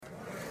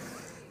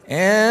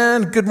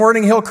And good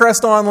morning,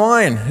 Hillcrest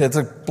Online. It's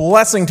a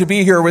blessing to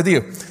be here with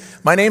you.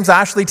 My name's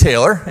Ashley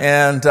Taylor,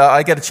 and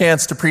I get a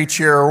chance to preach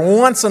here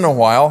once in a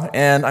while,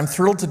 and I'm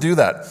thrilled to do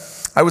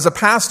that. I was a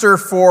pastor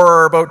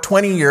for about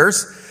 20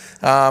 years.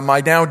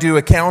 I now do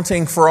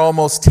accounting for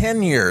almost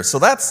 10 years, so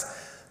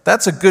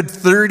that's a good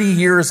 30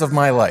 years of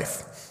my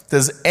life.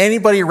 Does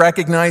anybody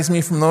recognize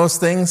me from those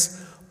things?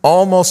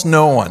 Almost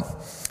no one.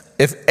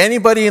 If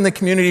anybody in the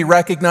community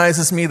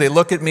recognizes me, they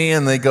look at me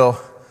and they go,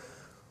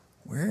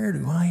 "Where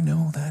do I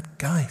know that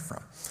guy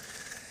from?"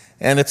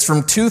 And it's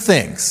from two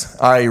things.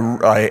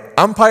 I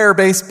umpire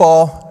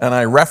baseball and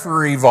I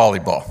referee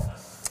volleyball.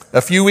 A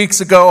few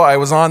weeks ago, I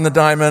was on the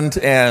diamond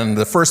and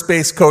the first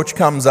base coach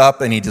comes up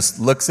and he just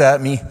looks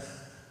at me.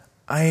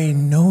 "I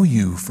know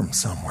you from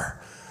somewhere."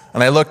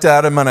 And I looked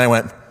at him and I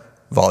went,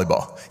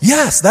 "Volleyball."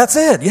 "Yes, that's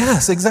it.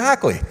 Yes,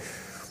 exactly."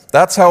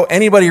 That's how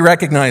anybody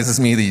recognizes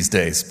me these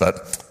days,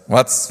 but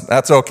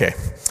that's okay.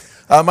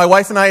 My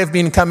wife and I have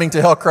been coming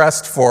to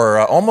Hillcrest for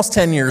almost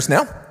 10 years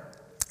now.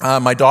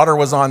 My daughter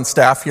was on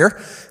staff here.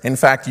 In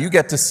fact, you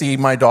get to see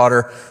my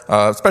daughter,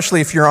 especially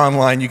if you're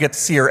online, you get to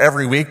see her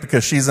every week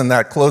because she's in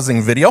that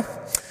closing video.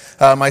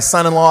 My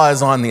son-in-law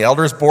is on the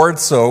elders board,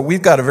 so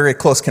we've got a very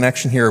close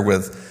connection here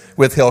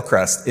with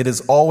Hillcrest. It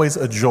is always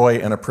a joy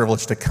and a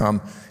privilege to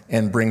come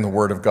and bring the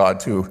Word of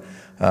God to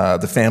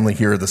the family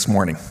here this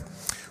morning.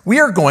 We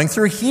are going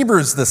through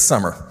Hebrews this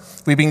summer.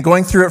 We've been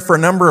going through it for a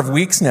number of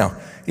weeks now.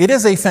 It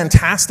is a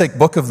fantastic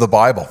book of the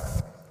Bible.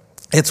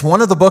 It's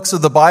one of the books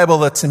of the Bible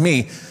that, to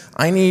me,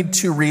 I need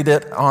to read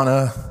it on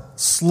a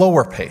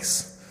slower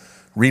pace.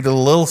 Read it a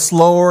little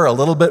slower, a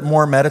little bit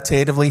more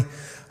meditatively,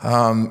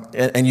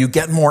 and you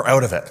get more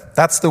out of it.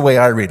 That's the way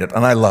I read it,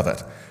 and I love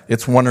it.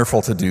 It's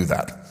wonderful to do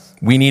that.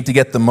 We need to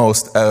get the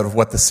most out of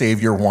what the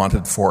Savior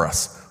wanted for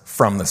us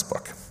from this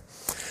book.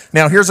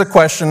 Now, here's a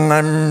question.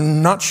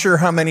 I'm not sure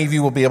how many of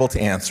you will be able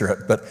to answer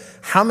it, but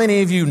how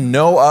many of you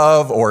know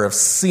of or have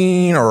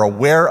seen or are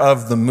aware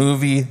of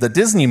the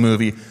Disney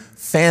movie,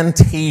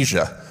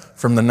 Fantasia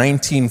from the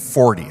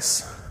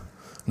 1940s?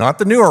 Not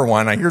the newer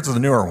one. Here's the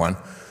newer one.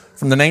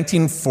 From the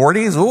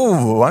 1940s?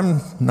 Ooh,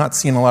 I'm not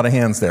seeing a lot of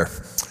hands there.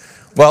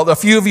 Well, a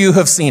few of you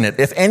have seen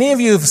it. If any of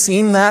you have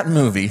seen that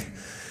movie,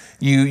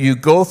 you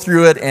go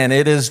through it and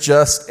it is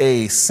just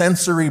a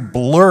sensory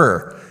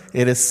blur.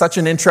 It is such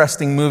an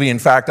interesting movie. In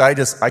fact,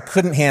 I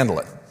couldn't handle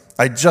it.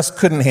 I just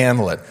couldn't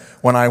handle it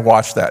when I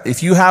watched that.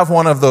 If you have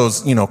one of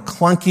those,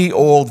 clunky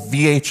old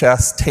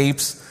VHS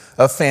tapes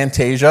of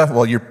Fantasia,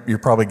 well, you're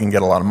probably going to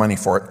get a lot of money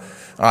for it.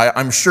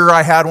 I'm sure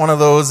I had one of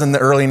those in the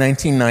early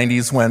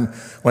 1990s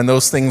when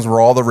those things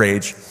were all the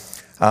rage.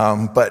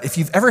 But if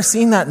you've ever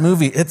seen that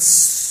movie, it's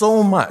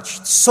so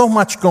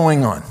much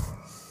going on.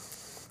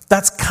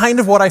 That's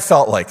kind of what I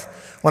felt like.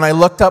 When I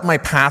looked up my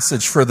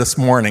passage for this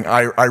morning,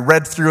 I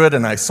read through it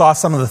and I saw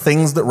some of the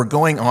things that were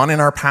going on in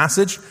our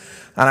passage,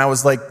 and I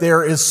was like,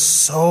 there is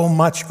so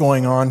much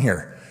going on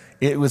here.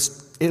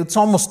 It's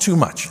almost too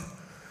much.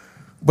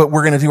 But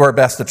we're going to do our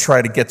best to try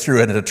to get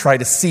through it and to try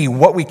to see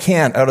what we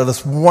can out of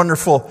this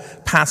wonderful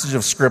passage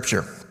of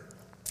Scripture.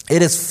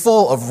 It is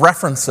full of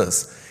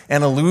references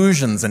and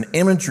allusions and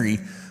imagery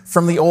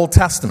from the Old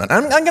Testament.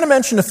 I'm going to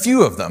mention a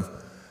few of them,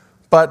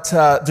 but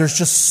there's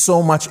just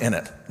so much in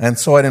it. And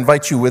so I'd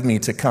invite you with me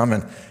to come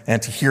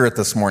and to hear it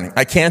this morning.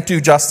 I can't do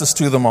justice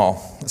to them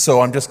all,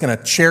 so I'm just going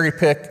to cherry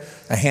pick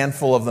a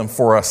handful of them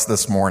for us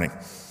this morning.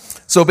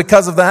 So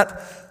because of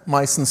that,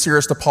 my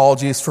sincerest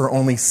apologies for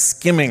only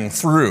skimming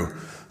through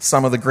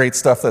some of the great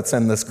stuff that's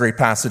in this great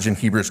passage in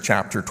Hebrews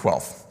chapter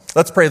 12.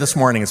 Let's pray this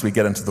morning as we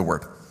get into the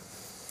Word.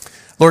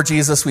 Lord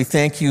Jesus, we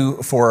thank you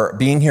for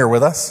being here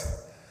with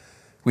us.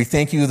 We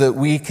thank you that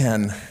we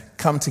can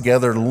come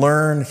together,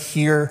 learn,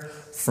 hear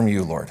from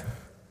you, Lord.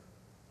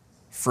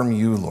 From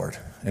you, Lord.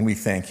 And we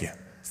thank you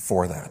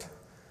for that.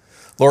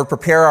 Lord,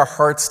 prepare our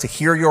hearts to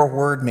hear your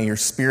word. May your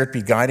Spirit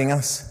be guiding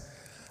us.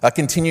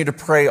 Continue to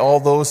pray all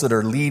those that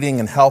are leading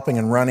and helping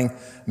and running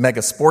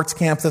Mega Sports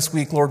Camp this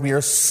week. Lord, we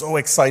are so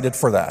excited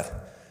for that.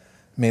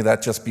 May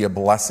that just be a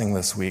blessing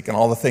this week. And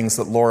all the things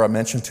that Laura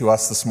mentioned to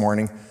us this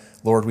morning,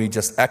 Lord, we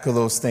just echo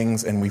those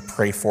things and we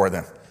pray for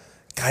them.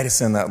 Guide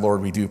us in that, Lord,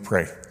 we do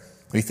pray.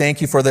 We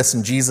thank you for this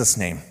in Jesus'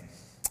 name.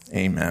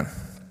 Amen.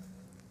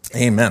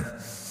 Amen.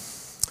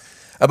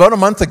 About a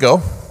month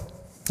ago,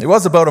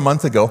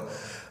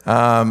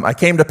 I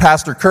came to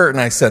Pastor Kurt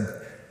and I said,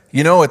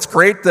 it's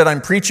great that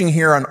I'm preaching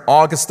here on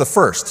August the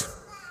 1st.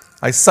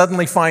 I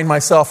suddenly find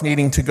myself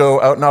needing to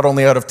go out, not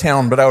only out of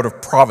town, but out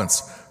of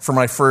province for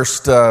my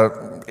first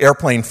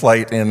airplane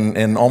flight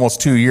in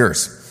almost 2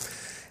 years.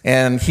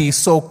 And he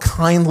so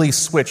kindly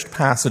switched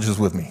passages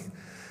with me.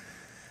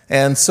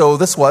 And so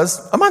this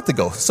was a month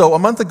ago. So a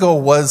month ago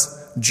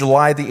was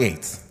July the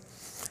 8th.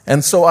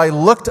 And so I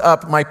looked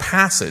up my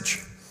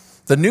passage,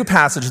 the new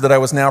passage that I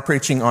was now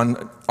preaching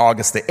on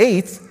August the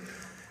 8th,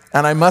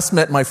 and I must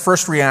admit my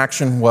first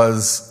reaction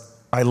was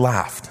I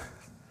laughed.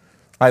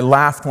 I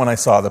laughed when I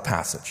saw the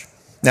passage.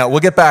 Now, we'll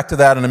get back to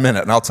that in a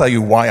minute, and I'll tell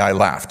you why I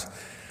laughed.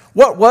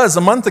 What was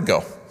a month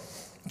ago?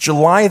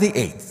 July the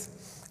 8th.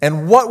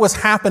 And what was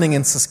happening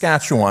in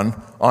Saskatchewan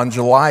on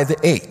July the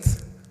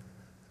 8th?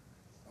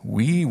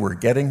 We were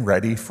getting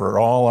ready for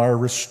all our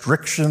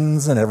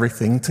restrictions and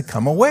everything to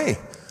come away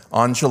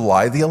on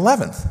July the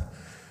 11th.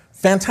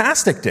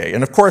 Fantastic day.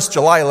 And of course,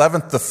 July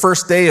 11th, the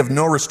first day of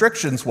no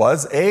restrictions,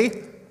 was a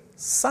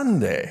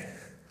Sunday.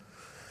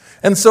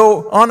 And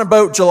so on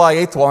about July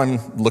 8th, while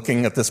I'm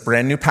looking at this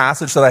brand new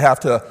passage that I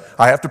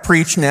have to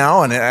preach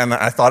now, and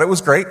I thought it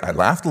was great. I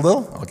laughed a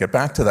little. I'll get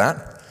back to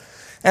that.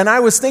 And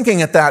I was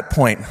thinking at that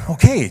point,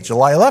 okay,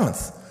 July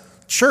 11th,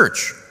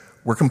 church,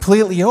 we're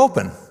completely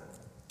open.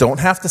 Don't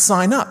have to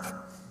sign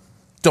up.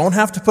 Don't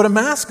have to put a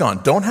mask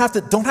on. Don't have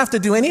to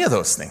do any of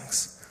those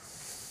things.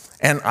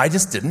 And I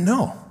just didn't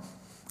know.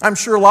 I'm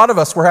sure a lot of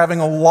us were having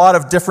a lot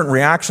of different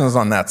reactions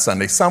on that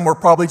Sunday. Some were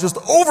probably just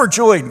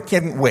overjoyed and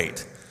couldn't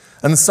wait.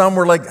 And some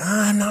were like,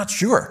 I'm not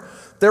sure.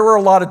 There were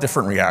a lot of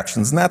different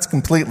reactions, and that's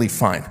completely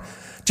fine.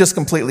 Just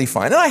completely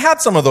fine. And I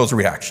had some of those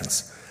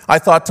reactions. I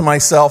thought to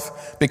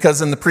myself,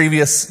 because in the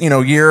previous,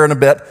 year and a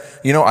bit,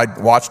 I'd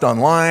watched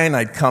online,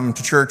 I'd come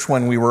to church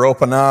when we were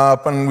open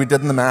up, and we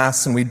did the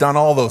Mass, and we'd done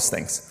all those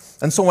things.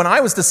 And so when I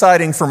was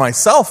deciding for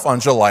myself on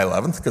July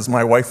 11th, because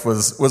my wife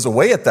was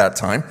away at that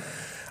time,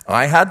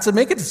 I had to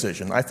make a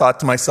decision. I thought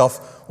to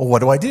myself, well, what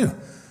do I do?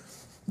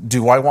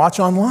 Do I watch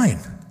online?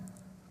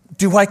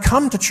 Do I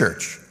come to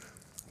church?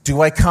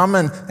 Do I come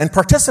and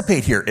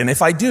participate here? And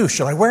if I do,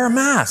 should I wear a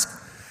mask?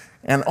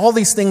 And all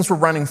these things were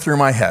running through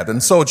my head.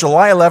 And so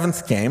July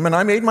 11th came, and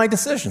I made my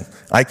decision.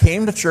 I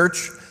came to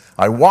church.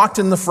 I walked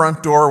in the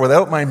front door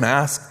without my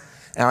mask,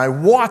 and I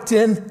walked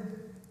in,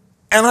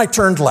 and I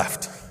turned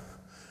left.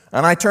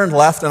 And I turned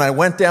left, and I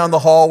went down the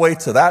hallway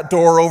to that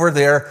door over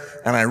there,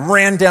 and I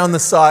ran down the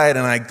side,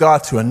 and I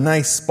got to a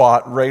nice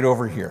spot right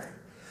over here.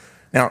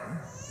 Now,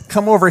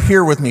 come over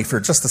here with me for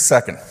just a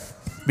second,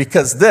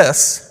 because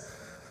this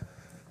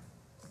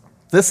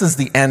is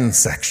the end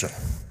section.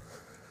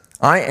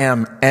 I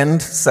am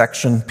end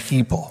section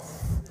people.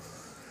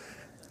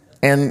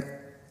 And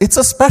it's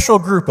a special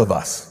group of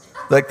us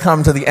that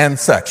come to the end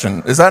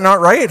section. Is that not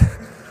right?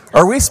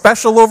 Are we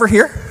special over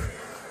here?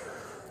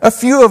 A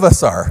few of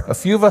us are. A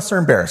few of us are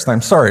embarrassed.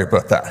 I'm sorry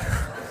about that.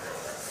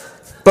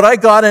 But I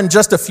got in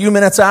just a few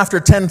minutes after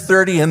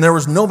 10:30, and there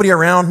was nobody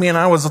around me, and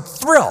I was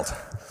thrilled.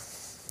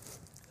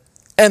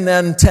 And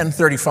then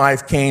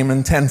 10:35 came,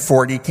 and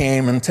 10:40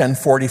 came, and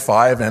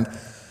 10:45, and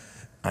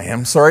I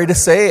am sorry to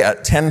say,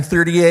 at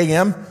 10:30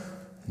 a.m.,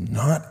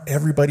 not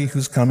everybody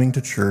who's coming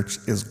to church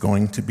is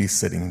going to be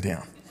sitting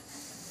down.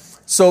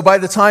 So by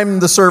the time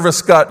the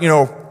service got,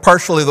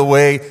 partially the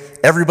way,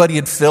 everybody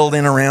had filled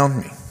in around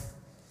me.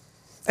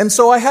 And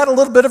so I had a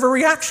little bit of a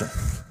reaction.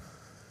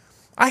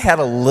 I had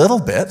a little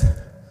bit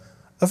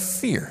of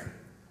fear.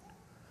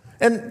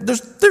 And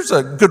there's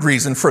a good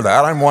reason for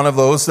that. I'm one of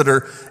those that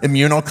are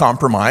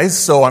immunocompromised,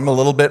 so I'm a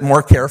little bit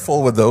more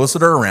careful with those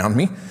that are around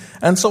me.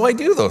 And so I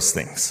do those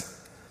things.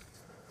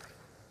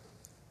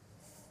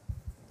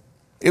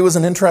 It was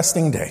an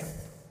interesting day.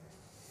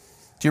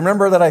 Do you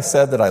remember that I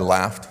said that I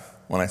laughed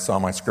when I saw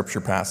my scripture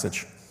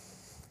passage?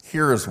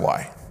 Here is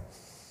why.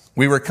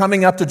 We were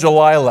coming up to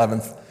July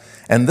 11th,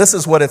 and this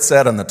is what it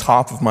said on the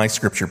top of my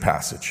scripture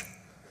passage.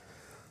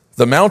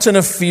 The mountain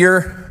of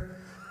fear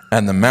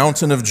and the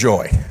mountain of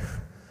joy.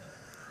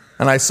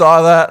 And I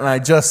saw that, and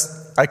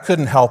I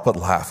couldn't help but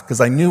laugh, because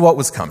I knew what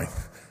was coming.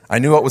 I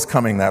knew what was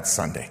coming that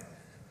Sunday.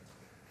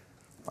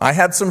 I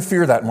had some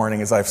fear that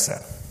morning, as I've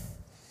said.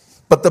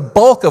 But the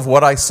bulk of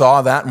what I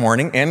saw that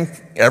morning, and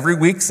every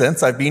week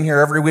since, I've been here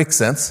every week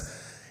since,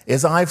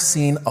 is I've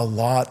seen a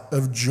lot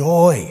of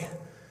joy.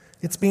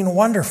 It's been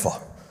wonderful.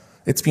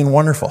 It's been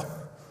wonderful.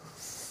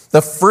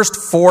 The first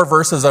 4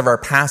 verses of our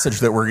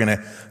passage that we're going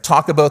to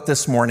talk about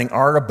this morning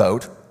are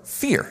about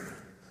fear.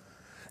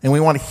 And we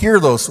want to hear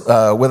those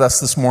with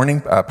us this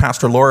morning.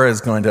 Pastor Laura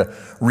is going to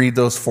read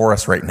those for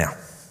us right now.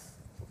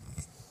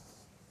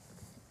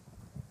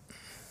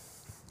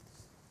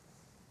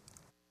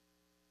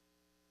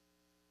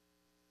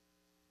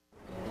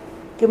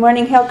 Good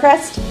morning,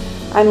 Hillcrest.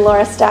 I'm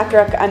Laura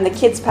Stackerook. I'm the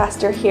kids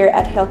pastor here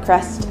at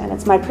Hillcrest, and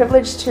it's my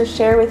privilege to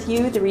share with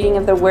you the reading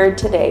of the Word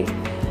today.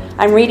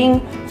 I'm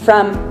reading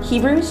from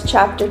Hebrews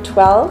chapter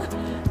 12,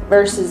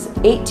 verses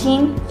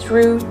 18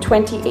 through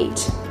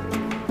 28.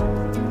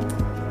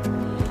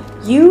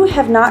 You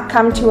have not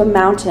come to a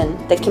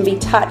mountain that can be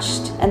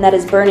touched and that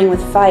is burning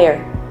with fire,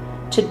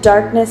 to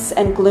darkness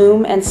and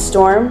gloom and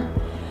storm,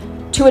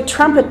 to a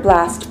trumpet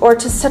blast, or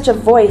to such a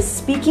voice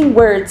speaking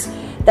words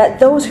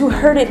that those who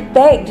heard it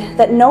begged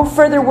that no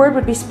further word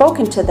would be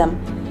spoken to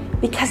them,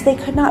 because they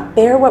could not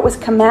bear what was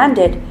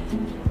commanded.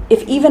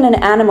 If even an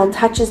animal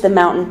touches the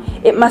mountain,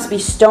 it must be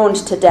stoned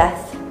to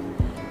death.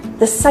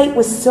 The sight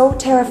was so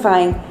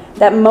terrifying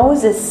that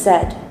Moses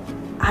said,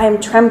 I am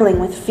trembling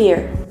with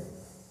fear.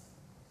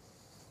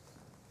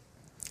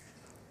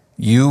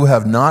 You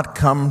have not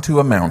come to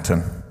a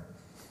mountain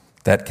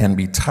that can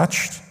be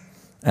touched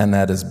and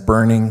that is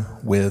burning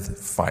with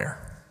fire.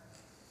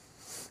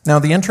 Now,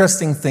 the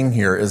interesting thing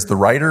here is the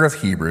writer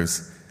of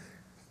Hebrews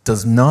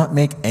does not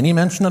make any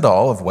mention at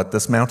all of what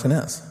this mountain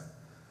is.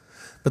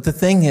 But the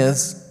thing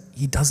is,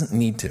 he doesn't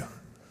need to.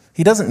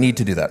 He doesn't need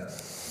to do that.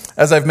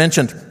 As I've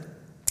mentioned,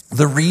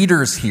 the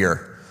readers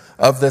here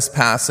of this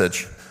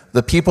passage,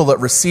 the people that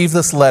receive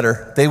this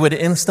letter, they would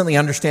instantly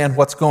understand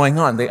what's going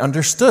on. They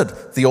understood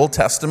the Old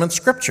Testament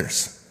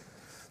scriptures.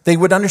 They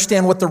would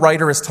understand what the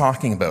writer is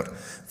talking about.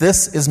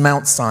 This is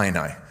Mount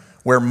Sinai,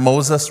 where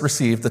Moses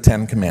received the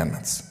 10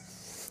 Commandments.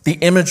 The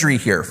imagery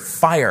here,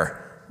 fire,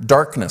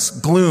 darkness,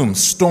 gloom,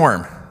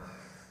 storm,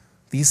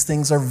 these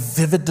things are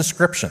vivid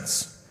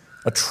descriptions.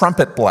 A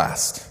trumpet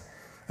blast,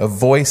 a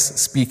voice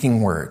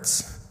speaking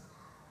words.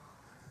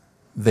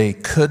 They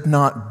could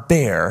not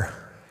bear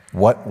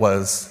what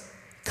was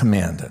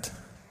commanded.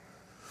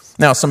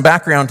 Now, some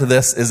background to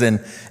this is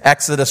in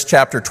Exodus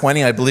chapter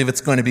 20. I believe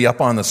it's going to be up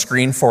on the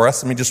screen for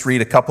us. Let me just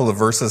read a couple of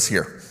verses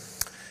here.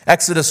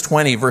 Exodus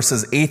 20,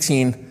 verses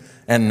 18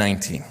 and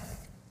 19.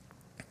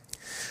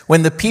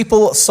 When the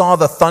people saw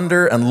the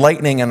thunder and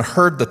lightning and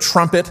heard the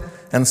trumpet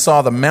and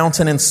saw the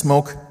mountain in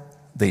smoke,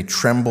 they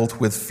trembled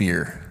with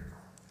fear.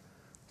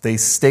 They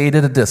stayed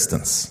at a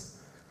distance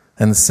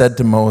and said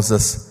to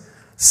Moses,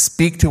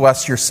 "Speak to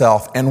us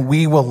yourself, and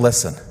we will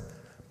listen.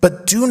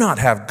 But do not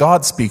have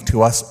God speak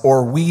to us,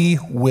 or we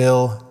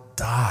will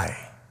die."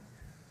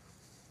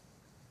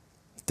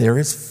 There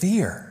is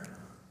fear.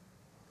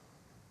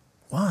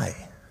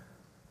 Why?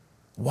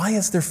 Why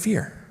is there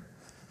fear?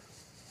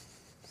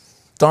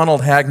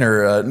 Donald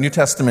Hagner, a New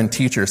Testament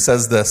teacher,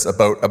 says this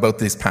about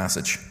this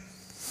passage.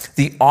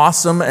 The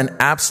awesome and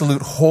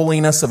absolute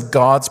holiness of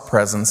God's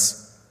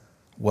presence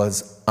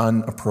was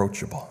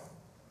unapproachable.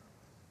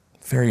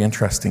 Very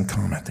interesting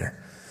comment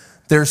there.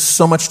 There's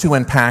so much to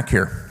unpack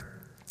here.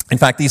 In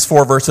fact, these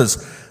 4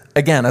 verses,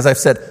 again, as I've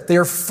said, they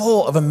are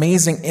full of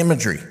amazing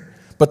imagery.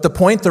 But the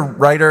point the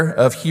writer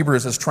of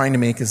Hebrews is trying to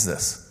make is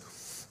this.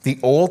 The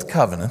Old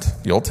Covenant,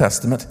 the Old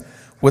Testament,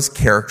 was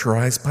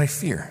characterized by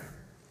fear.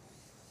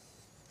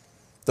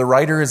 The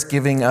writer is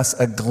giving us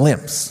a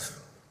glimpse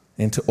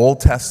into Old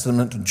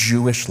Testament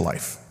Jewish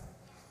life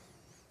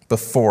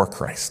before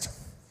Christ.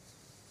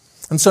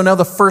 And so now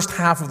the first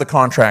half of the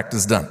contract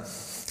is done.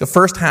 The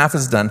first half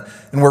is done,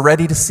 and we're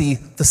ready to see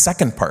the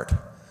second part,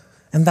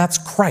 and that's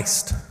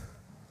Christ.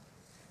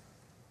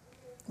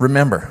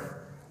 Remember,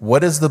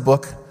 what is the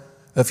book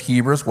of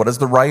Hebrews? What is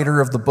the writer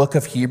of the book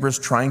of Hebrews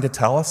trying to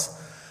tell us?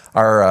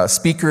 Our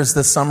speakers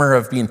this summer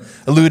have been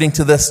alluding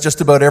to this just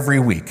about every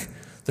week.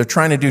 They're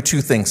trying to do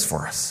 2 things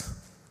for us.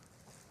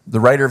 The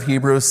writer of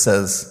Hebrews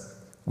says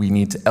we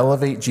need to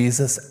elevate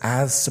Jesus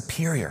as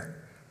superior.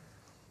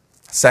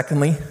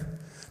 Secondly,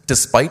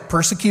 despite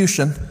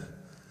persecution,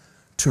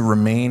 to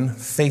remain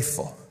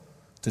faithful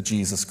to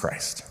Jesus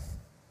Christ.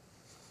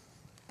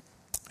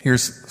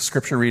 Here's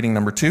scripture reading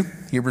number 2,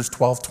 Hebrews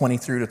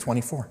 12:23 to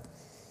 24.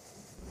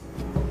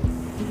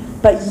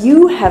 But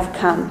you have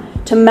come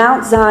to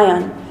Mount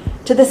Zion,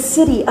 to the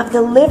city of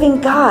the living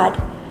God,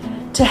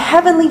 to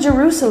heavenly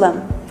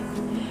Jerusalem.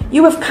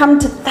 You have come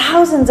to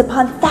thousands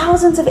upon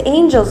thousands of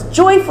angels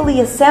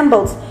joyfully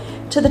assembled,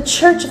 to the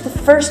church of the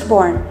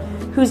firstborn,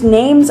 whose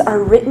names are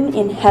written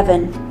in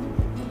heaven.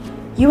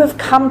 You have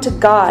come to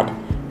God,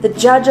 the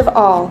judge of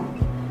all,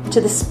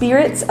 to the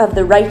spirits of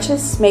the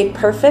righteous made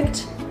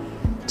perfect,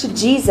 to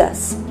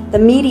Jesus, the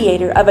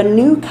mediator of a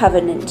new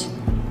covenant,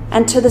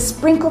 and to the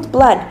sprinkled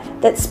blood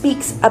that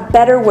speaks a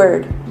better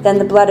word than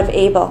the blood of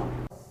Abel.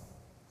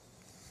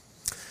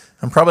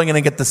 I'm probably going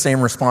to get the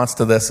same response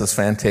to this as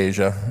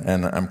Fantasia,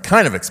 and I'm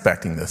kind of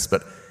expecting this,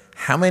 but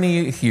how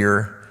many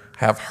here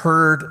have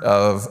heard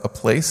of a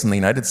place in the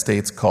United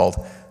States called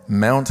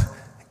Mount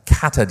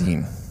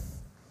Katahdin?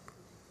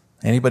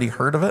 Anybody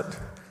heard of it?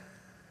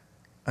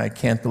 I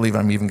can't believe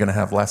I'm even going to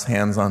have less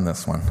hands on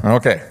this one.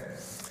 Okay.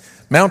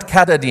 Mount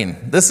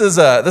Katahdin. This is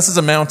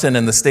a mountain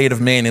in the state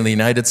of Maine in the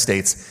United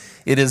States.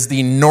 It is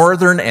the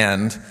northern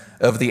end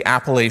of the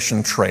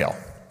Appalachian Trail.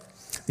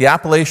 The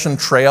Appalachian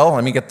Trail,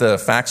 let me get the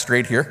facts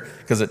straight here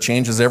because it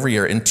changes every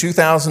year. In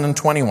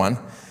 2021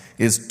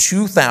 is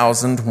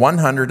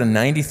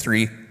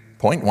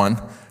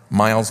 2,193.1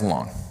 miles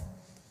long.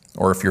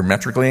 Or if you're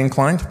metrically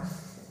inclined,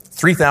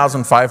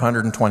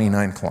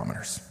 3,529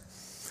 kilometers.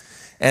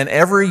 And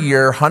every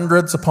year,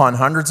 hundreds upon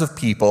hundreds of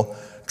people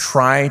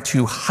try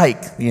to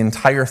hike the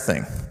entire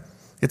thing.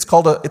 It's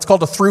called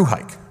a through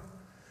hike.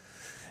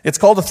 It's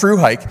called a through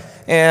hike,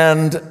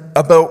 and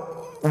about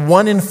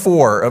 1 in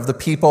 4 of the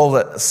people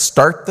that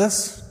start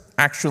this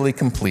actually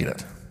complete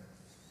it.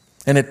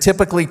 And it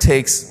typically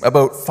takes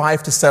about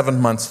 5 to 7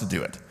 months to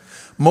do it.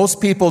 Most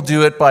people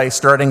do it by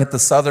starting at the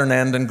southern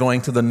end and going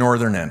to the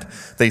northern end.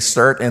 They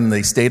start in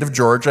the state of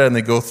Georgia and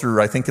they go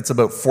through, I think it's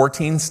about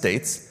 14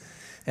 states.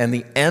 And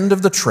the end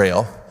of the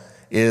trail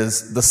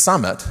is the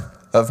summit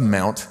of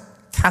Mount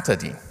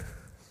Katahdin.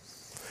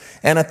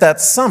 And at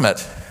that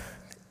summit,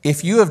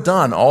 if you have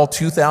done all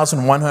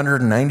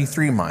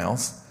 2,193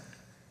 miles,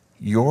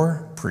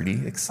 you're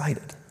pretty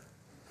excited.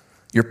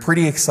 You're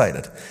pretty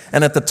excited.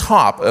 And at the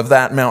top of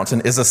that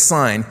mountain is a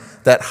sign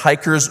that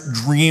hikers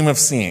dream of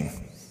seeing.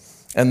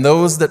 And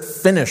those that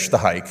finish the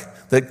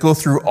hike, that go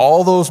through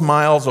all those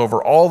miles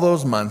over all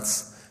those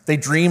months, They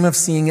dream of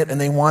seeing it,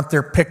 and they want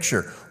their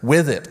picture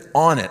with it,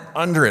 on it,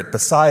 under it,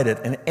 beside it,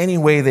 in any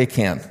way they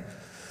can.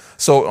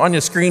 So on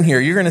your screen here,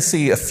 you're going to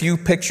see a few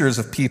pictures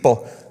of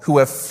people who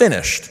have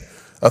finished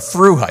a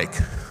through hike.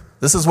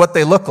 This is what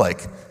they look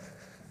like.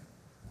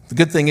 The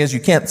good thing is you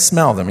can't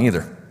smell them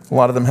either. A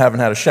lot of them haven't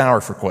had a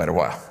shower for quite a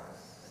while.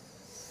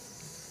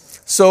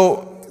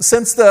 So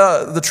since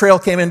the trail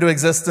came into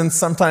existence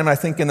sometime, I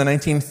think, in the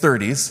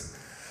 1930s,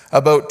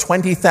 about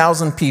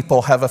 20,000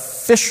 people have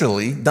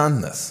officially done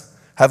this,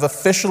 have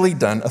officially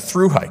done a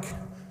through hike.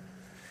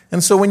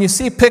 And so when you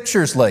see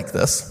pictures like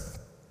this,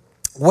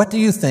 what do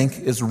you think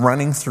is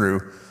running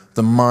through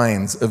the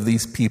minds of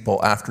these people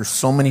after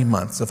so many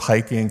months of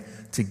hiking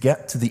to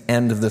get to the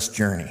end of this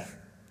journey?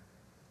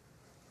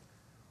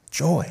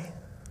 Joy.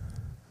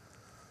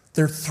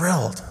 They're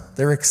thrilled.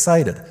 They're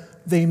excited.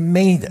 They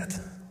made it.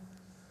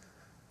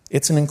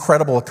 It's an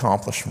incredible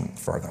accomplishment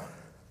for them.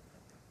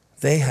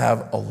 They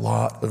have a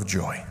lot of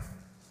joy.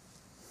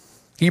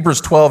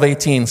 Hebrews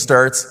 12:18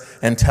 starts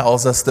and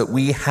tells us that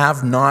we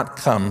have not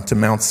come to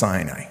Mount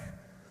Sinai.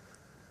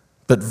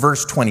 But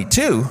verse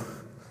 22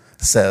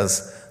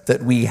 says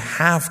that we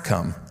have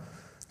come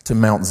to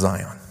Mount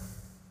Zion.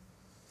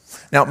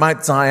 Now,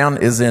 Mount Zion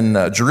is in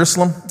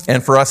Jerusalem,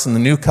 and for us in the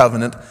New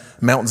Covenant,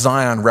 Mount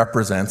Zion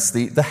represents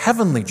the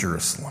heavenly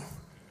Jerusalem.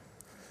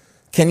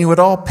 Can you at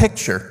all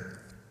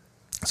picture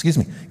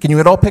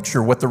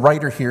what the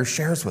writer here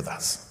shares with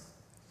us?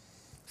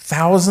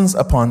 Thousands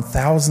upon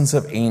thousands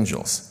of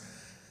angels.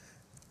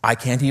 I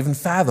can't even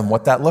fathom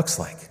what that looks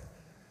like.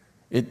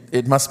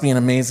 It must be an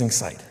amazing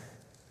sight.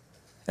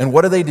 And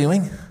what are they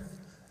doing?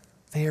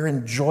 They are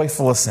in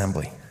joyful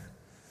assembly.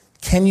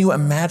 Can you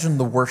imagine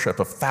the worship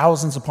of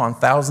thousands upon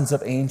thousands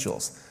of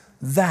angels?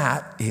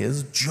 That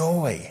is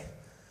joy.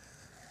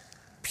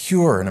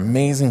 Pure and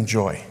amazing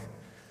joy.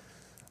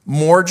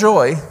 More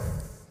joy,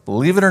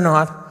 believe it or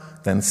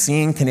not, than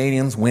seeing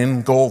Canadians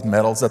win gold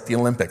medals at the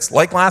Olympics,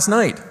 like last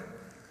night.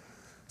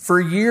 For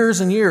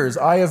years and years,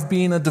 I have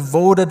been a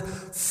devoted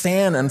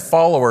fan and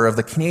follower of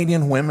the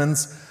Canadian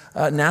women's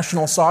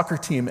national soccer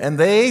team, and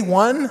they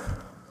won.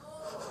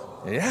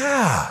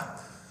 Yeah.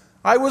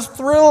 I was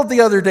thrilled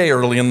the other day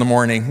early in the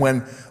morning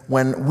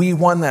when we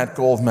won that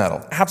gold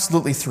medal.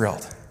 Absolutely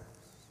thrilled.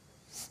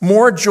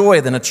 More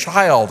joy than a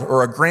child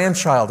or a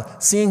grandchild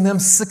seeing them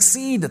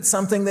succeed at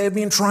something they've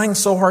been trying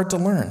so hard to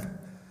learn.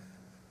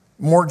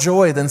 More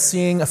joy than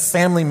seeing a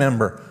family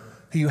member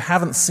who you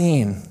haven't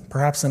seen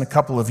perhaps in a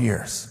couple of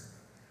years.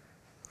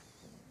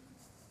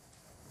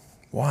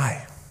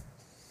 Why?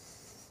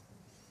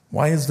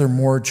 Why is there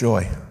more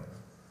joy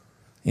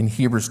in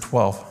Hebrews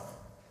 12?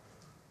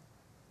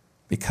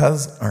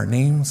 Because our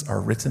names are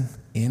written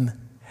in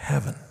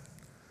heaven.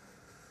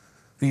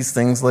 These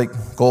things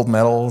like gold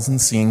medals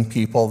and seeing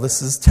people,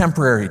 this is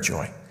temporary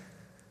joy.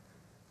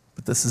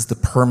 But this is the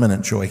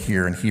permanent joy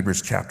here in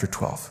Hebrews chapter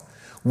 12.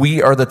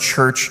 We are the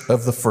church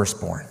of the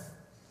firstborn.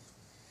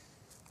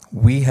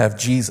 We have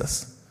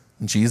Jesus.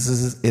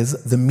 Jesus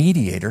is the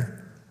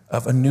mediator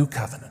of a new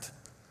covenant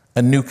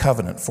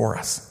for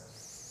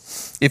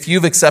us. If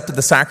you've accepted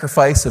the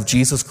sacrifice of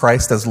Jesus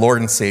Christ as Lord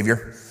and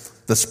Savior,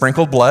 the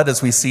sprinkled blood,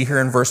 as we see here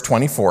in verse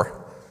 24,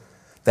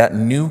 that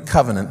new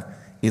covenant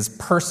is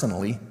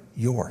personally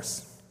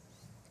yours.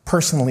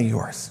 Personally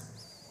yours.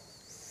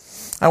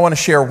 I want to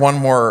share one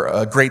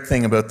more great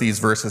thing about these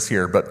verses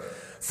here, but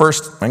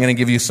first I'm going to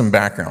give you some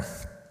background.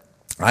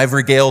 I've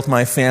regaled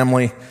my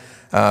family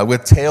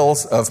with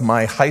tales of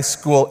my high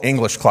school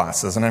English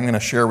classes, and I'm going to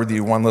share with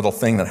you one little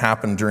thing that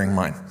happened during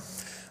mine.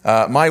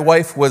 My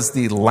wife was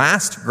the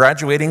last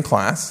graduating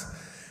class,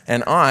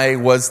 and I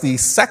was the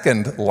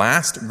second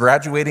last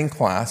graduating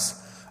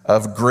class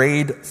of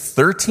grade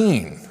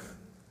 13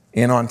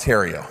 in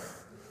Ontario.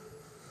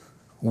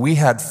 We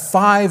had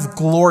 5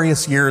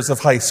 glorious years of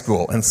high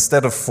school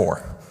instead of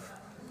 4.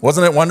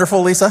 Wasn't it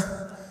wonderful,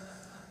 Lisa?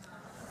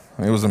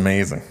 It was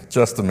amazing,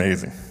 just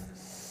amazing.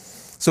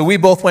 So we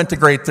both went to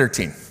grade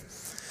 13.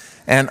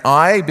 And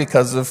I,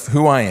 because of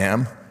who I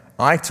am,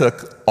 I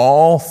took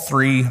all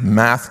 3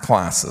 math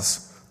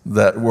classes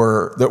that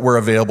were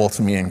available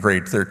to me in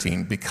grade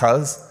 13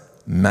 because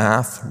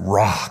math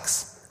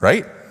rocks,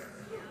 right?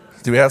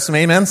 Do we have some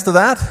amens to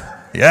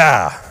that?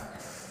 Yeah.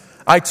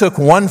 I took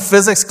 1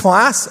 physics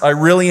class. I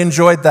really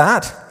enjoyed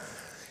that.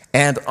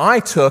 And I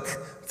took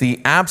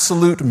the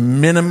absolute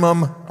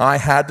minimum I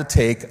had to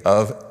take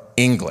of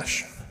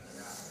English.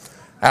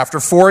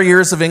 After 4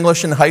 years of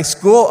English in high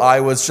school,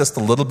 I was just a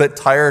little bit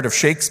tired of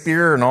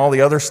Shakespeare and all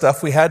the other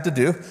stuff we had to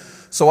do.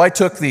 So I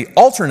took the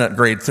alternate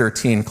grade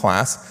 13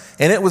 class,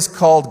 and it was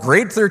called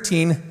Grade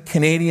 13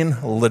 Canadian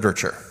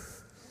Literature.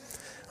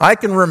 I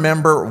can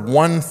remember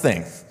one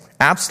thing,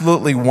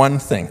 absolutely one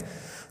thing,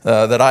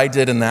 that I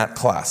did in that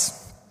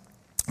class.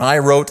 I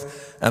wrote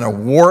an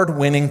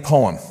award-winning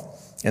poem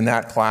in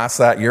that class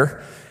that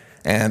year,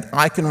 and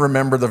I can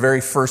remember the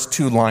very first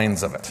 2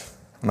 lines of it.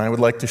 And I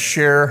would like to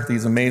share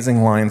these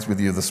amazing lines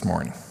with you this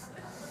morning.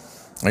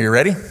 Are you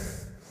ready?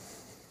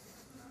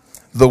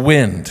 The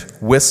wind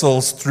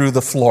whistles through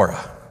the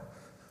flora,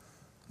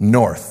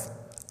 north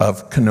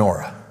of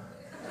Kenora.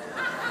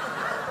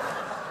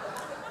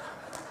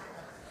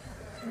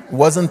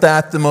 Wasn't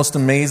that the most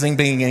amazing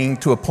beginning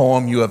to a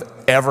poem you have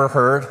ever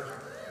heard?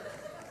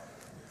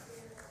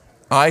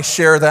 I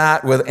share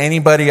that with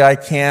anybody I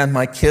can.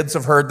 My kids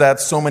have heard that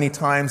so many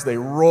times. They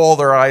roll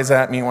their eyes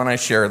at me when I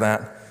share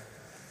that.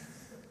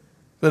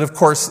 But of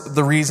course,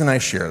 the reason I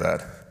share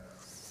that,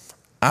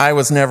 I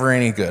was never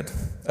any good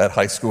at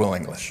high school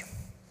English.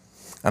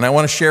 And I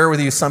want to share with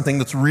you something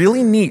that's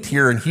really neat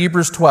here in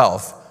Hebrews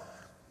 12,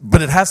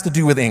 but it has to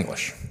do with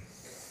English.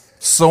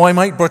 So I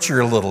might butcher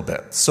a little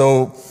bit.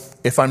 So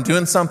if I'm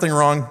doing something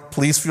wrong,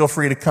 please feel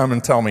free to come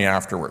and tell me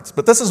afterwards.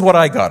 But this is what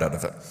I got out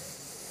of it.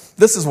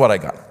 This is what I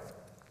got.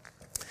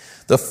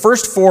 The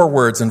first 4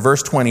 words in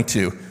verse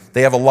 22,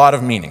 they have a lot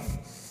of meaning,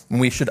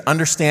 and we should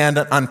understand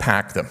and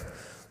unpack them.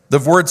 The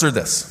words are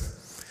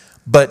this: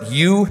 but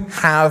you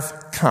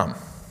have come.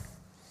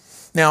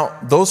 Now,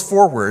 those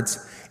 4 words,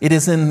 it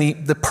is in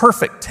the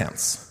perfect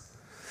tense.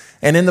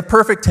 And in the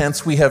perfect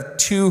tense, we have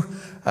 2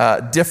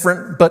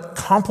 different but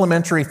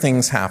complementary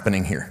things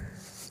happening here.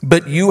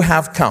 But you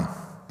have come.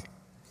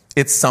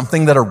 It's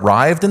something that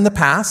arrived in the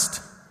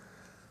past,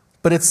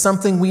 but it's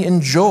something we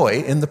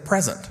enjoy in the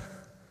present.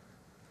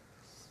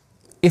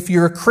 If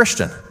you're a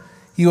Christian,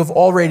 you have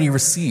already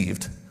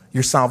received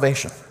your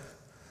salvation.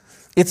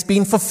 It's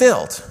been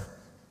fulfilled,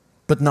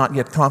 but not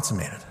yet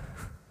consummated.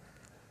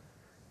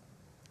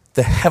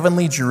 The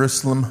heavenly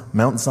Jerusalem,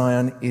 Mount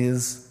Zion,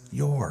 is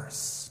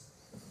yours.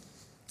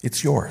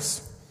 It's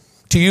yours.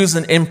 To use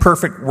an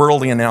imperfect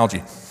worldly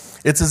analogy,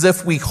 it's as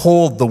if we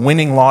hold the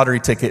winning lottery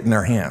ticket in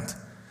our hand.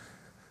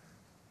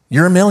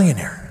 You're a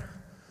millionaire.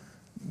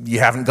 You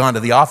haven't gone to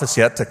the office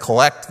yet to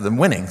collect the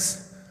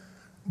winnings,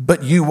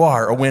 but you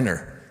are a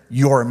winner.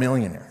 You're a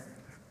millionaire.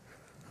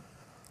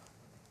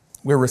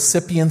 We're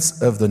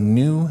recipients of the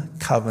new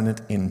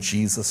covenant in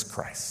Jesus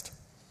Christ.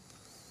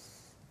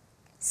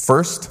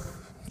 First,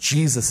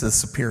 Jesus is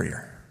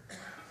superior.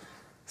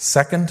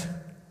 Second,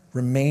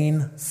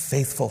 remain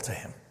faithful to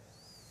him.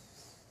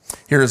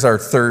 Here's our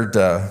third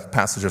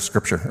passage of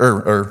Scripture,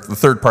 or the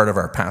third part of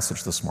our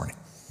passage this morning.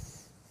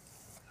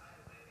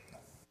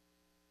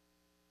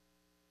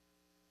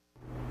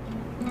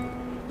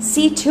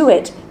 See to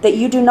it that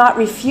you do not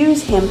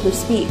refuse him who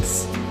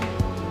speaks.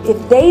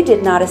 If they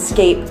did not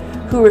escape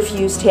who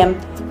refused him,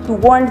 who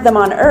warned them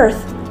on earth,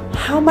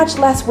 how much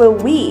less will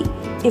we,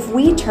 if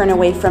we turn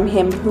away from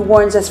him who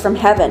warns us from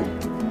heaven?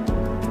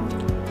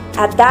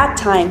 At that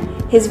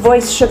time his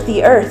voice shook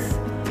the earth,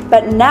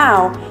 but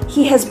now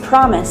he has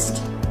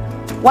promised,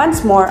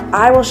 once more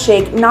I will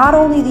shake not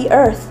only the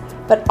earth,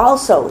 but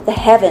also the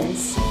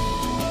heavens.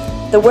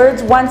 The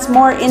words once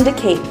more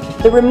indicate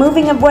the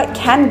removing of what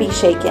can be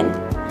shaken,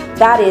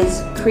 that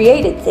is,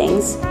 created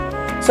things,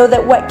 so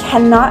that what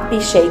cannot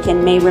be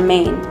shaken may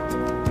remain.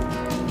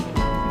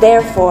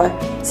 Therefore,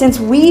 since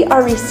we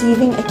are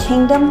receiving a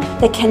kingdom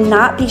that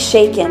cannot be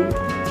shaken,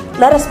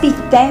 let us be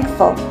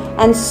thankful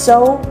and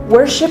so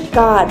worship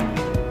God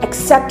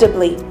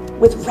acceptably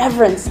with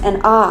reverence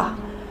and awe,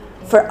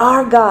 for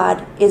our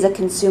God is a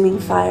consuming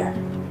fire.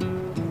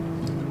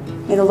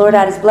 May the Lord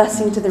add his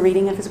blessing to the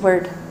reading of his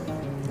word.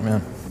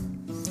 Amen.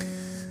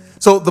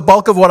 So the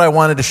bulk of what I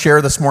wanted to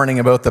share this morning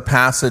about the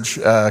passage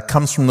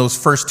comes from those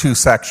first 2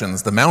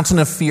 sections, the mountain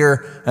of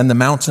fear and the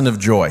mountain of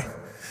joy.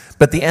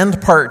 But the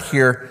end part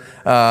here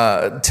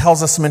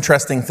tells us some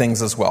interesting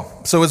things as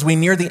well. So as we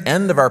near the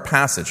end of our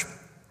passage,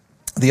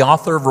 the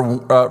author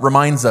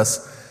reminds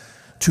us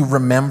to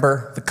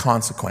remember the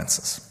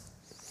consequences.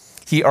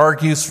 He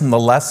argues from the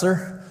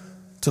lesser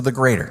to the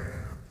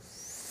greater.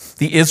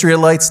 The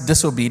Israelites'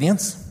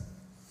 disobedience,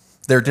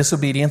 their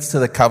disobedience to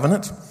the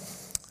covenant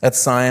at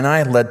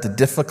Sinai led to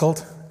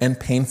difficult and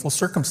painful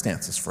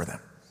circumstances for them.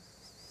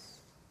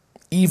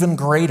 Even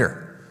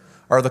greater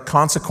are the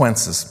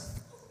consequences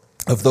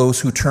of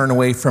those who turn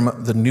away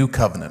from the new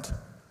covenant,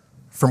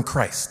 from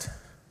Christ.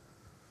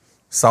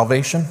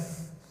 Salvation,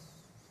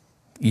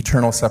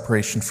 eternal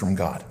separation from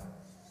God.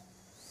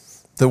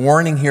 The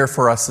warning here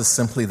for us is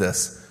simply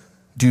this: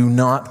 do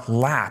not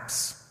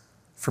lapse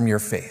from your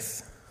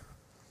faith.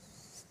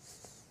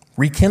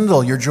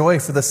 Rekindle your joy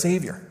for the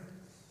Savior.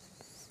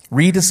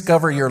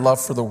 Rediscover your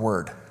love for the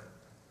Word.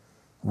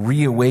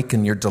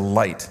 Reawaken your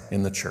delight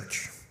in the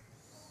church.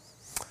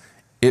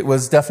 It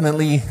was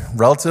definitely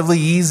relatively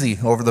easy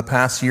over the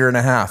past year and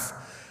a half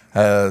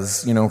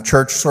as,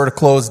 church sort of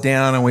closed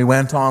down and we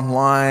went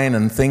online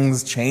and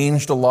things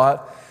changed a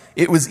lot.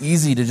 It was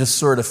easy to just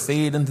sort of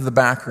fade into the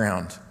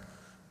background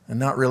and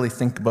not really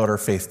think about our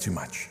faith too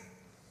much.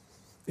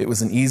 It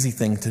was an easy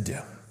thing to do.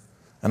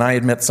 And I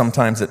admit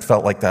sometimes it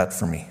felt like that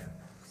for me.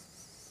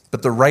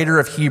 But the writer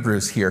of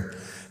Hebrews here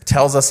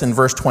tells us in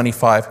verse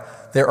 25,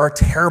 there are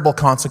terrible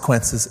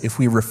consequences if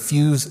we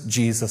refuse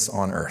Jesus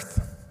on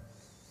earth.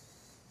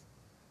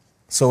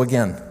 So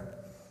again,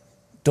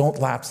 don't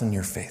lapse in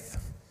your faith.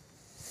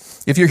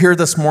 If you're here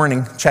this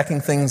morning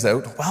checking things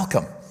out,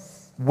 welcome.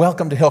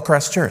 Welcome to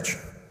Hillcrest Church.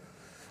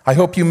 I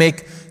hope you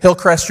make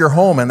Hillcrest your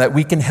home and that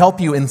we can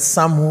help you in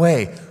some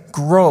way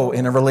grow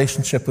in a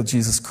relationship with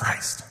Jesus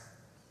Christ.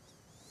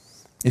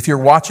 If you're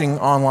watching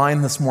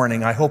online this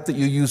morning, I hope that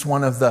you use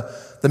one of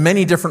the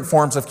many different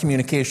forms of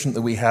communication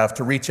that we have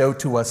to reach out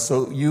to us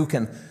so you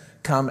can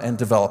come and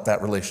develop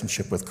that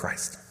relationship with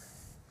Christ.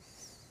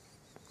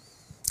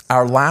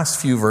 Our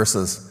last few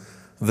verses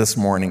this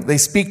morning, they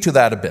speak to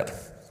that a bit,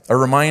 a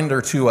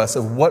reminder to us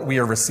of what we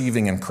are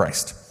receiving in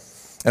Christ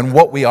and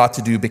what we ought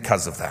to do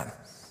because of that.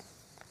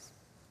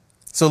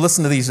 So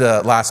listen to these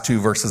last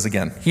two verses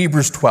again.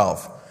 Hebrews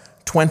 12,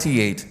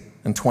 28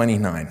 and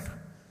 29.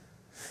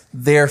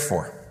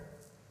 Therefore,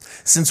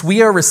 since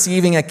we are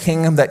receiving a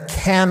kingdom that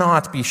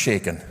cannot be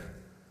shaken,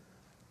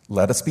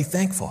 let us be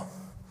thankful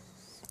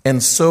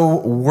and so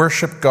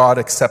worship God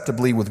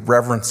acceptably with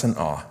reverence and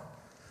awe.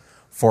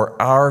 For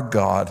our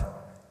God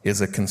is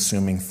a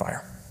consuming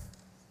fire.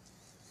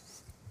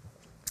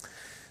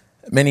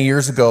 Many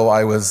years ago,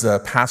 I was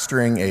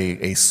pastoring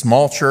a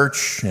small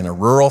church in a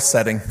rural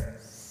setting.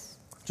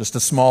 Just a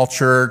small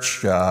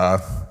church.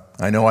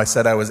 I know I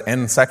said I was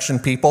N-section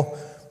people.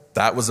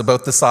 That was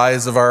about the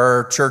size of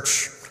our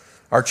church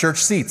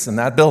seats in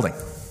that building.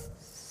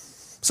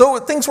 So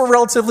things were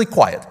relatively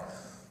quiet.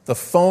 The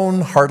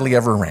phone hardly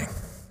ever rang.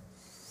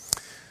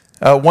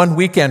 One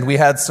weekend, we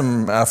had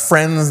some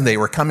friends, and they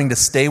were coming to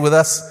stay with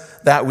us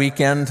that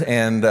weekend,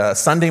 and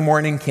Sunday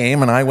morning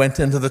came, and I went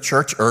into the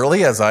church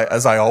early, as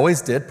I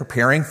always did,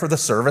 preparing for the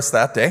service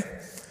that day,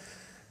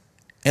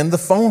 and the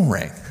phone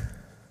rang.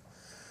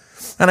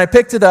 And I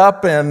picked it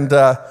up, and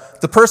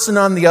the person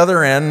on the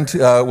other end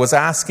was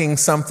asking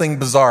something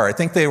bizarre. I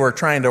think they were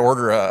trying to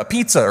order a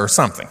pizza or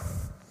something.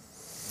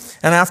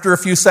 And after a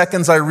few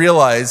seconds, I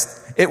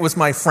realized it was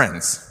my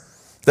friends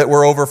that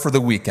were over for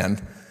the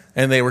weekend,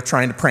 and they were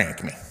trying to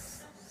prank me.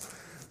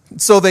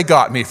 So they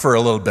got me for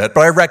a little bit,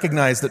 but I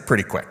recognized it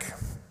pretty quick.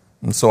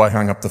 And so I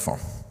hung up the phone.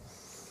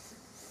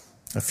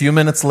 A few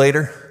minutes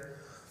later,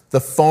 the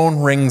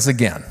phone rings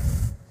again.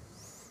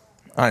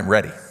 I'm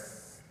ready.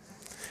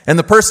 And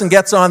the person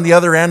gets on the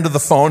other end of the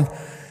phone,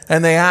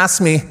 and they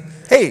ask me,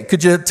 hey,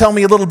 could you tell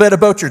me a little bit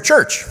about your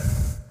church?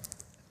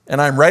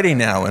 And I'm ready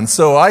now. And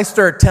so I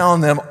start telling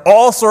them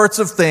all sorts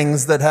of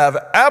things that have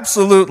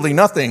absolutely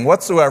nothing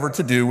whatsoever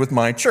to do with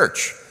my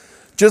church.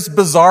 Just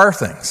bizarre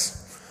things.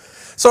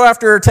 So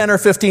after 10 or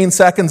 15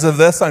 seconds of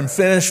this, I'm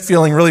finished,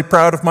 feeling really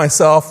proud of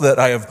myself that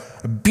I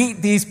have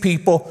beat these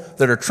people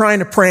that are trying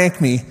to prank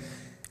me.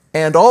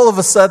 And all of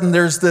a sudden,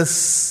 there's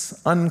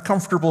this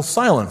uncomfortable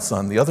silence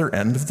on the other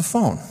end of the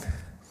phone.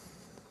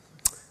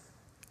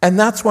 And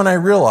that's when I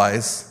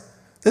realize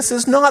this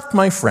is not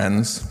my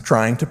friends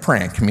trying to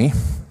prank me.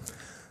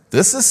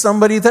 This is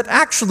somebody that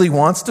actually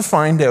wants to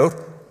find out,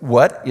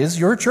 what is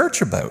your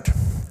church about?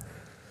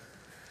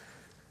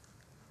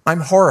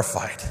 I'm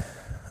horrified.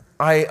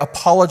 I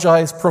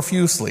apologize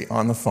profusely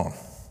on the phone.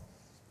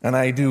 And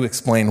I do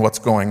explain what's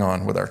going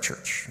on with our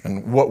church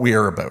and what we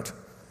are about.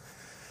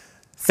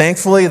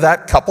 Thankfully,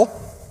 that couple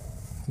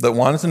that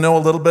wanted to know a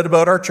little bit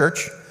about our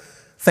church,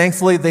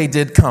 thankfully they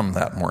did come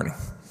that morning.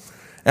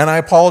 And I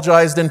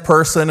apologized in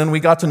person, and we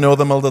got to know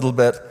them a little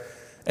bit.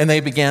 And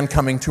they began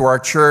coming to our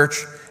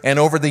church. And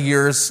over the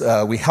years,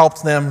 we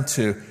helped them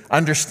to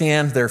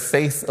understand their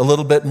faith a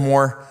little bit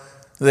more.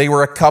 They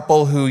were a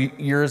couple who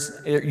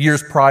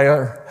years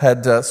prior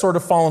had sort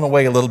of fallen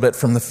away a little bit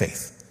from the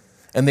faith.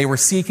 And they were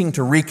seeking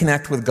to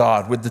reconnect with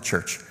God, with the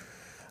church.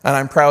 And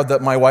I'm proud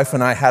that my wife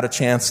and I had a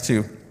chance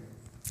to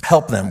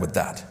help them with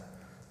that.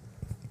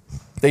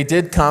 They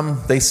did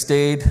come, they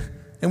stayed,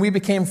 and we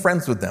became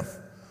friends with them.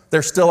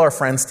 They're still our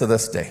friends to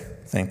this day,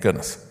 thank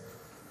goodness.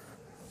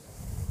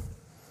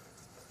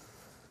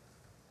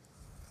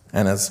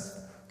 And as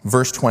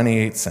verse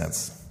 28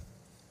 says,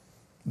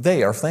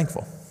 they are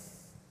thankful.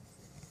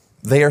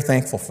 They are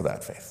thankful for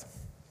that faith.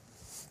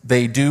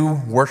 They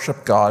do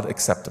worship God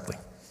acceptably.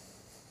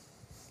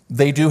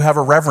 They do have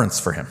a reverence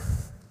for Him,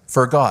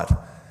 for God,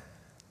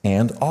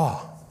 and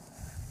awe.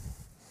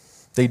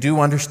 They do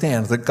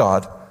understand that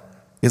God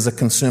is a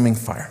consuming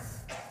fire,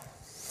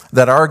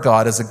 that our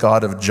God is a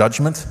God of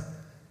judgment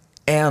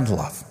and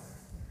love.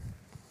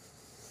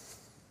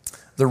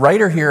 The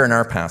writer here in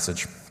our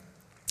passage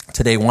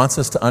today wants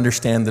us to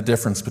understand the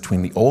difference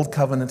between the Old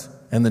Covenant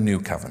and the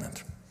New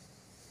Covenant,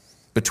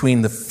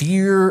 between the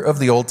fear of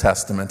the Old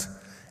Testament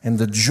and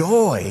the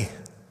joy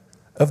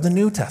of the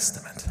New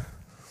Testament.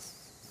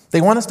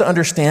 They want us to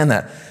understand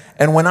that.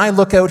 And when I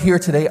look out here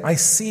today, I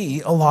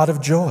see a lot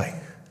of joy.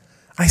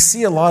 I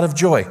see a lot of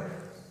joy.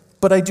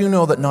 But I do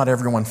know that not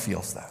everyone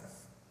feels that.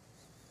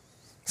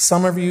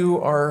 Some of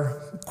you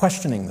are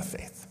questioning the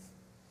faith.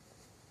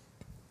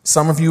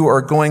 Some of you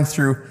are going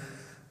through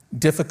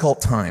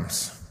difficult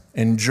times,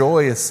 and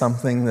joy is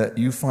something that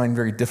you find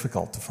very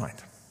difficult to find.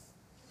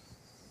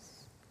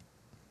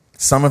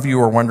 Some of you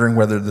are wondering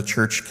whether the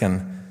church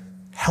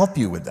can help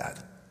you with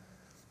that,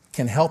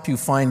 can help you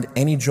find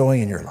any joy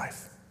in your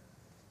life.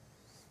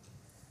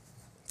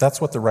 That's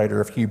what the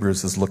writer of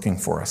Hebrews is looking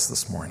for us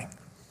this morning.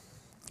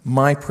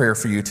 My prayer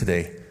for you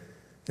today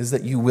is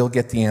that you will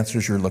get the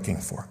answers you're looking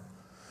for.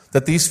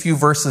 That these few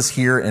verses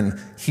here in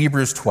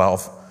Hebrews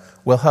 12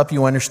 will help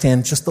you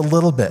understand just a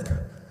little bit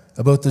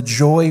about the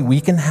joy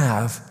we can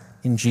have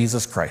in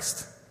Jesus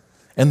Christ.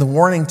 and the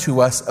warning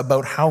to us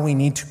about how we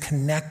need to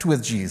connect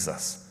with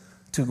Jesus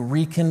to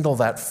rekindle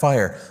that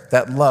fire,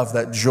 that love,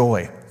 that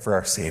joy for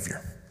our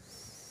Savior.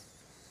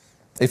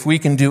 If we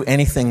can do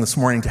anything this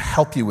morning to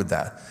help you with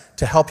that,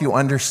 to help you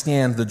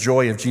understand the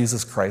joy of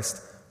Jesus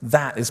Christ,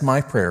 that is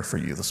my prayer for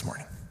you this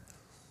morning.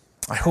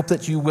 I hope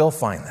that you will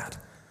find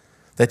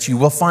that you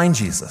will find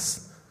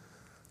Jesus,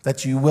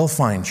 that you will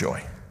find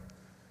joy.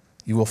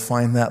 You will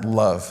find that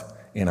love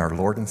in our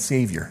Lord and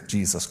Savior,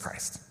 Jesus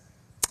Christ.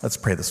 Let's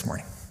pray this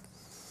morning.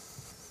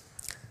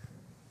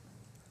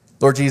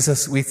 Lord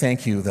Jesus, we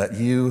thank you that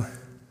you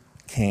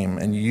came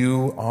and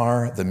you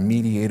are the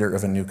mediator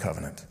of a new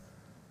covenant.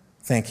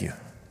 Thank you.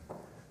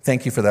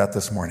 Thank you for that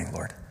this morning,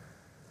 Lord.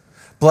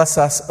 Bless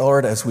us,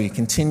 Lord, as we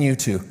continue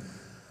to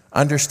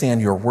understand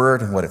your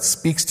word and what it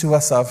speaks to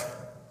us of,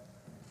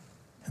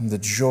 and the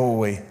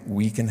joy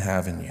we can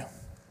have in you.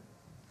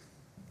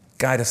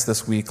 Guide us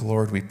this week,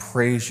 Lord. We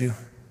praise you.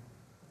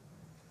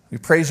 We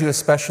praise you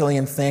especially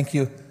and thank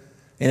you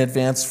in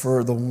advance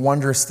for the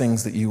wondrous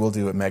things that you will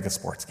do at Mega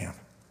Sports Camp.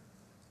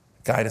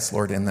 Guide us,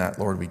 Lord, in that,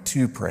 Lord, we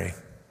do pray.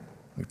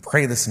 We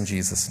pray this in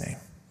Jesus' name.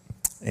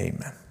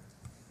 Amen.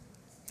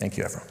 Thank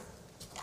you, everyone.